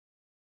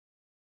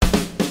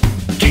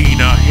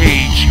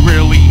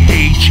really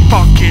hate. She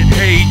fucking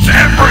hates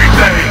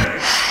everything.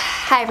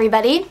 Hi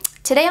everybody.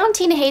 Today on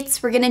Tina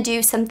Hates, we're gonna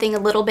do something a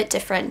little bit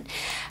different.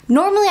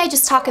 Normally I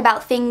just talk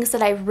about things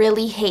that I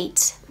really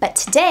hate, but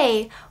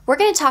today we're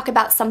gonna talk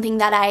about something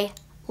that I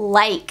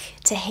like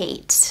to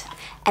hate,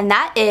 and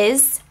that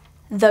is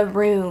The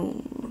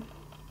Room.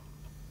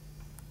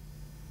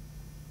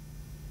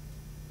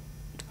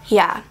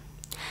 Yeah,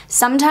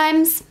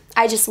 sometimes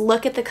I just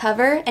look at the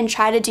cover and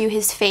try to do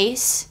his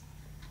face,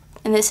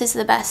 and this is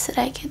the best that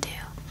I could do.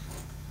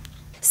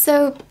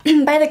 So,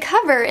 by the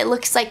cover, it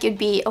looks like it'd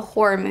be a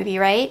horror movie,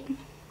 right?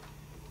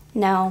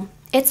 No,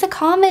 it's a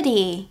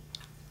comedy.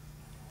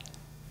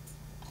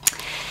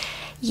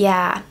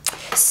 Yeah.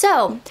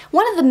 So,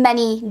 one of the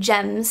many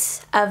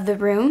gems of The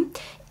Room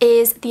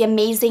is the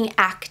amazing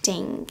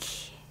acting.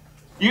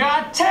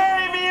 You're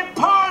tearing me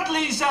apart,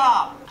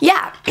 Lisa!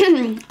 Yeah,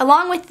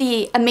 along with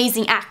the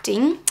amazing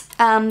acting,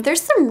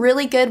 there's some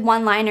really good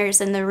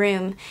one-liners in The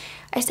Room.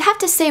 I have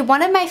to say,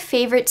 one of my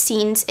favorite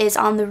scenes is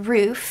on the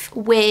roof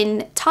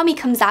when Tommy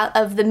comes out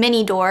of the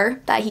mini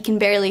door that he can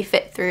barely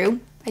fit through.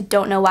 I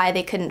don't know why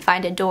they couldn't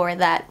find a door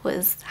that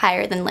was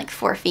higher than like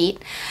 4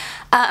 feet.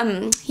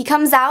 He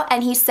comes out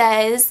and he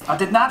says, I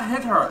did not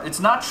hit her. It's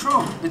not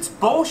true. It's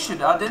bullshit.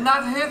 I did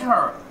not hit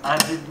her. I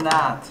did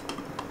not.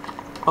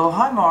 Oh,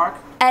 hi, Mark.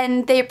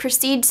 And they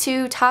proceed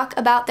to talk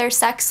about their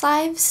sex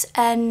lives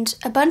and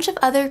a bunch of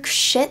other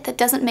shit that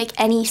doesn't make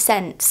any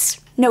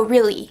sense. No,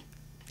 really.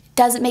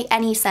 Doesn't make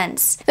any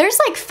sense. There's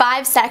like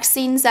 5 sex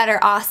scenes that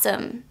are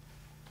awesome.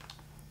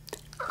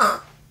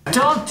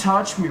 Don't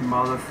touch me,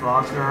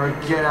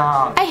 motherfucker. Get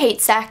out. I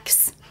hate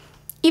sex.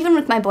 Even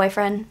with my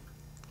boyfriend.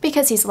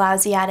 Because he's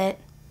lousy at it.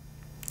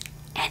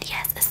 And he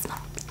has a small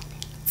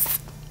penis.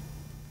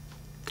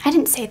 I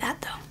didn't say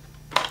that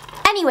though.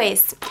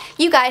 Anyways,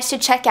 you guys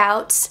should check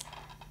out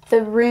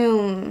The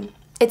Room.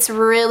 It's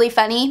really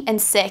funny and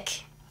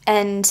sick.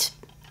 And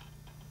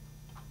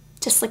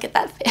just look at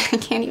that. I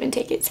can't even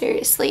take it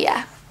seriously.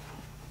 Yeah.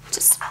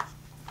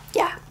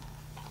 Yeah.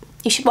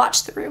 You should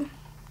watch The Room.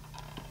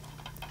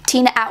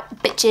 Tina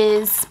out,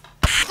 bitches.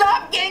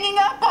 Stop ganging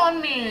up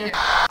on me!